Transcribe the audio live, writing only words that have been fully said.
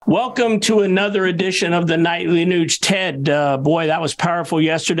Welcome to another edition of the Nightly Nuge. Ted, boy, that was powerful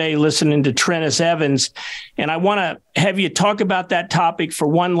yesterday listening to Trennis Evans. And I want to have you talk about that topic for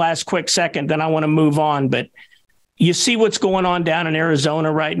one last quick second, then I want to move on. But you see what's going on down in Arizona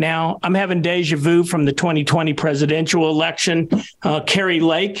right now. I'm having deja vu from the 2020 presidential election. Kari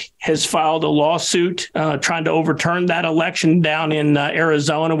Lake has filed a lawsuit trying to overturn that election down in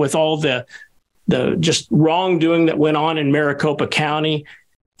Arizona with all the just wrongdoing that went on in Maricopa County.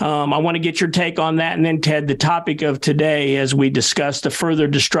 I want to get your take on that. And then, Ted, the topic of today, as we discuss the further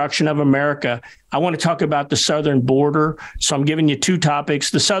destruction of America, I want to talk about the southern border. So I'm giving you two topics.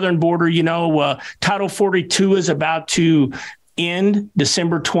 The southern border, Title 42 is about to end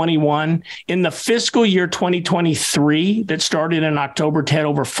December 21. In the fiscal year 2023 that started in October, Ted,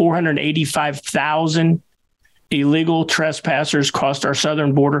 over 485,000 illegal trespassers crossed our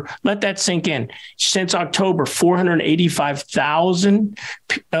southern border. Let that sink in. Since October, 485,000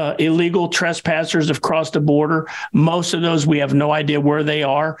 illegal trespassers have crossed the border. Most of those, we have no idea where they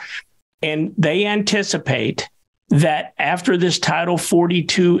are. And they anticipate that after this Title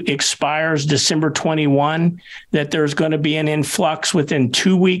 42 expires December 21, that there's going to be an influx within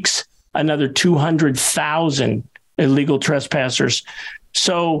 2 weeks, another 200,000 illegal trespassers.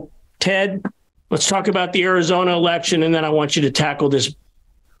 So, Ted, let's talk about the Arizona election, and then I want you to tackle this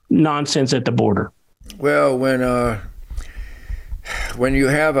nonsense at the border. Well, when you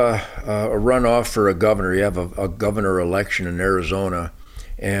have a runoff for a governor, you have a governor election in Arizona,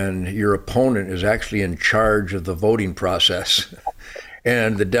 and your opponent is actually in charge of the voting process.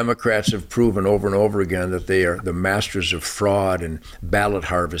 And the Democrats have proven over and over again that they are the masters of fraud and ballot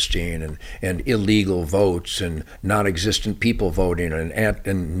harvesting and illegal votes and non-existent people voting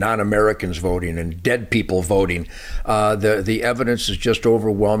and non-Americans voting and dead people voting. The evidence is just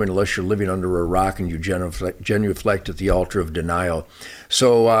overwhelming unless you're living under a rock and you genuflect at the altar of denial.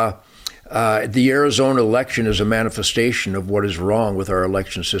 So the Arizona election is a manifestation of what is wrong with our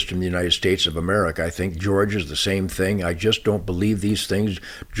election system in the United States of America. I think Georgia's the same thing. I just don't believe these things.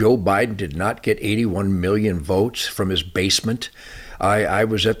 Joe Biden did not get 81 million votes from his basement. I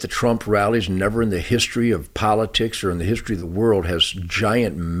was at the Trump rallies. Never in the history of politics or in the history of the world has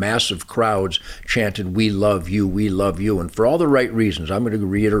giant, massive crowds chanted, "We love you, we love you." And for all the right reasons, I'm going to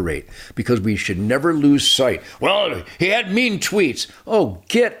reiterate, because we should never lose sight. Well, he had mean tweets. Oh,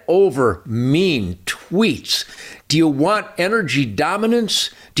 get over mean tweets. Do you want energy dominance?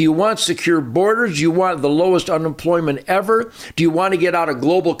 Do you want secure borders? Do you want the lowest unemployment ever? Do you want to get out of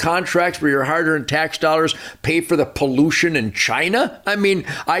global contracts where your hard-earned tax dollars pay for the pollution in China? I mean,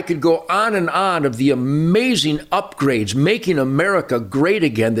 I could go on and on of the amazing upgrades, making America great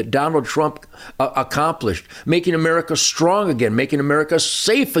again that Donald Trump accomplished, making America strong again, making America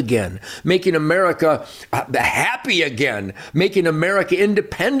safe again, making America happy again, making America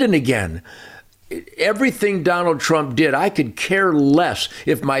independent again. Everything Donald Trump did, I could care less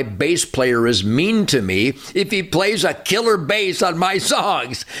if my bass player is mean to me, if he plays a killer bass on my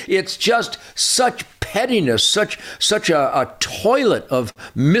songs. It's just such pettiness, such a toilet of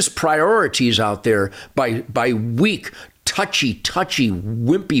mispriorities out there by weak, touchy,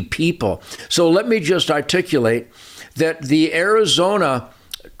 wimpy people. So let me just articulate that the Arizona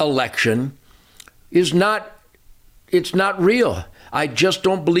election it's not real. I just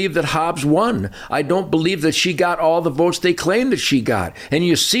don't believe that Hobbs won. I don't believe that she got all the votes they claim that she got. And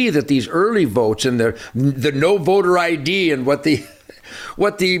you see that these early votes and the no voter ID and what the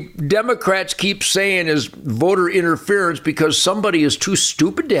Democrats keep saying is voter interference because somebody is too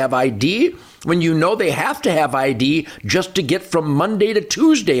stupid to have ID, when you know they have to have ID just to get from Monday to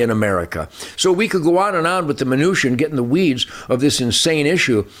Tuesday in America. So we could go on and on with the minutiae and get in the weeds of this insane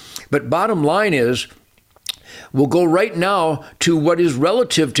issue. But bottom line is, we'll go right now to what is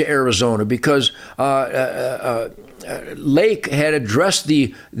relative to Arizona, because Lake had addressed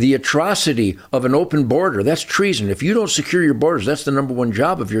the atrocity of an open border. That's treason. If you don't secure your borders, that's the number one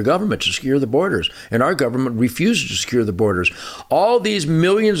job of your government, to secure the borders. And our government refuses to secure the borders. All these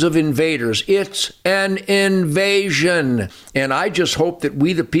millions of invaders, it's an invasion. And I just hope that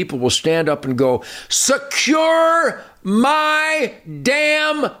we, the people, will stand up and go, secure my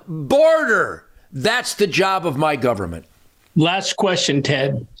damn border. That's the job of my government. Last question,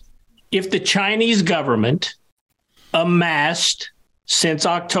 Ted. If the Chinese government amassed since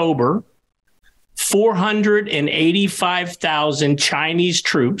October 485,000 Chinese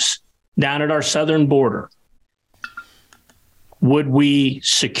troops down at our southern border, would we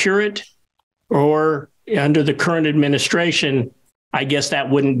secure it? Or under the current administration, I guess that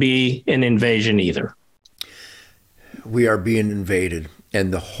wouldn't be an invasion either. We are being invaded.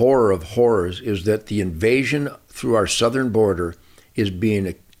 And the horror of horrors is that the invasion through our southern border is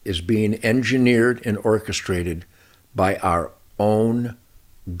being is being engineered and orchestrated by our own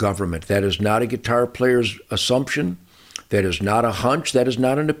government. That is not a guitar player's assumption. That is not a hunch. That is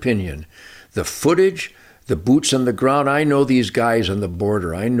not an opinion. The footage, the boots on the ground. I know these guys on the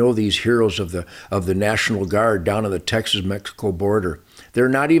border. I know these heroes of the National Guard down on the Texas-Mexico border. They're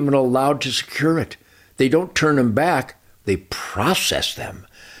not even allowed to secure it. They don't turn them back. They process them.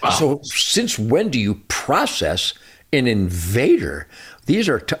 Wow. So since when do you process an invader? These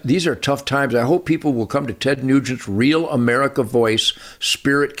are tough times. I hope people will come to Ted Nugent's Real America Voice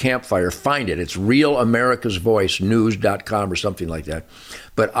Spirit Campfire. Find it. It's Real America's Voice, news.com or something like that.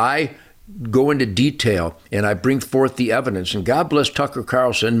 But I go into detail and I bring forth the evidence. And God bless Tucker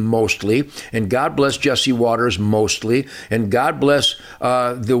Carlson mostly, and God bless Jesse Waters mostly, and God bless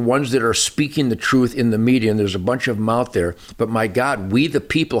the ones that are speaking the truth in the media. And there's a bunch of them out there. But my God, we the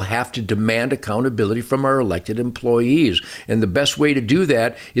people have to demand accountability from our elected employees. And the best way to do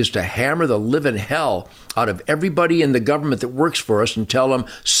that is to hammer the living hell out of everybody in the government that works for us and tell them,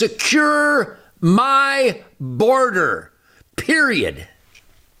 secure my border, period.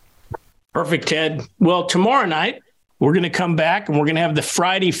 Perfect, Ted. Well, tomorrow night, we're going to come back and we're going to have the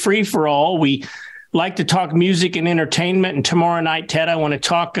Friday free-for-all. We like to talk music and entertainment. And tomorrow night, Ted, I want to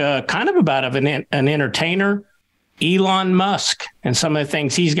talk kind of about an entertainer, Elon Musk, and some of the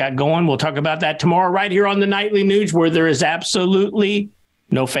things he's got going. We'll talk about that tomorrow right here on the Nightly Nuge, where there is absolutely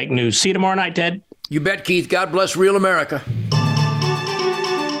no fake news. See you tomorrow night, Ted. You bet, Keith. God bless real America.